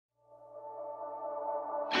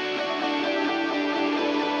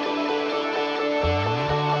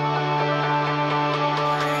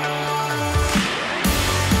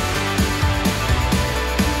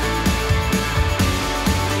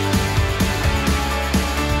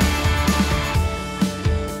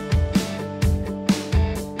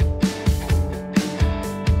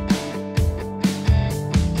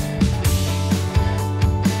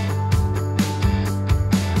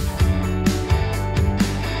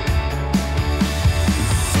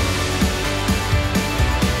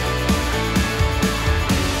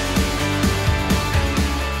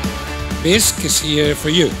Biysc is here for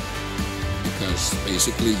you, because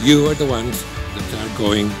basically you are the ones that are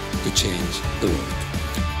going to change the world.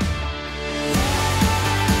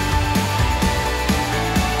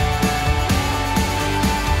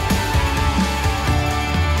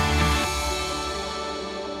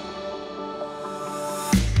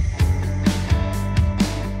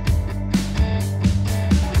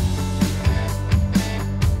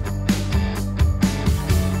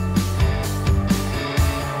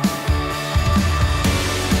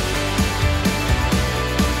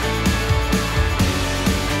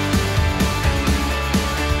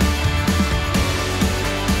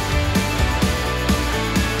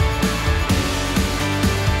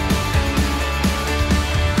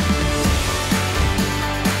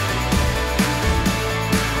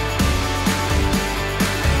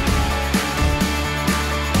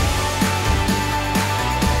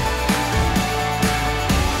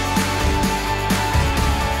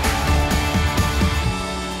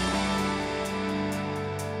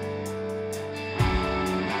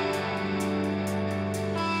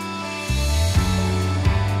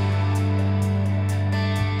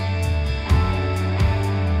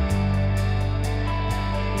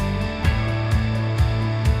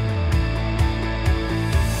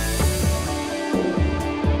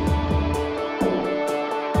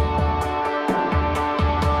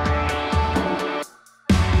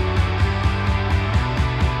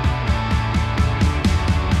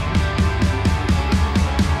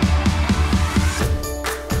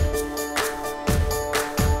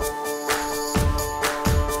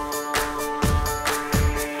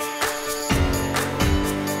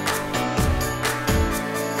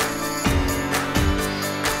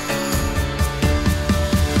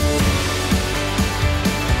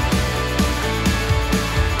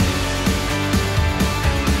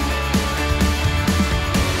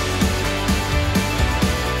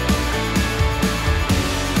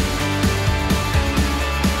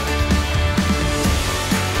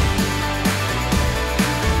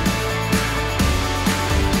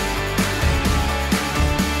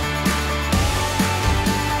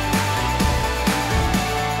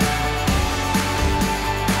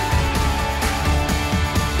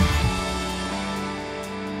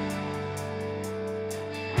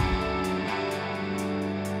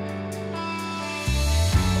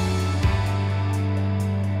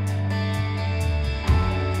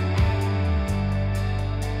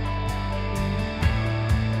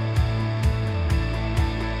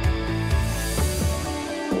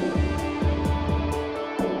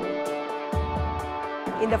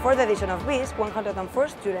 In the fourth edition of Biysc, 104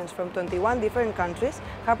 students from 21 different countries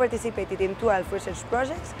have participated in 12 research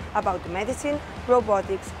projects about medicine,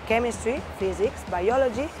 robotics, chemistry, physics,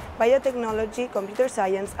 biology, biotechnology, computer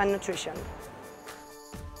science and nutrition.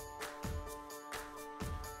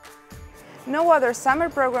 No other summer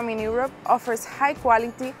program in Europe offers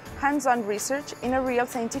high-quality, hands-on research in a real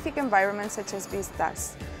scientific environment such as Biysc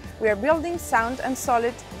does. We are building sound and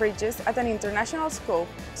solid bridges at an international scope,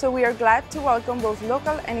 so we are glad to welcome both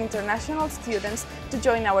local and international students to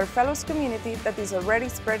join our fellows community that is already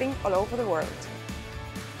spreading all over the world.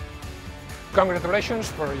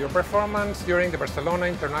 Congratulations for your performance during the Barcelona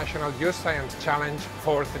International Youth Science Challenge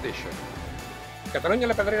 4th edition. Catalunya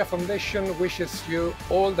La Pedrera Foundation wishes you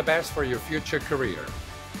all the best for your future career.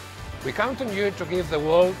 We count on you to give the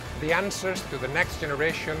world the answers to the next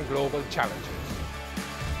generation global challenges.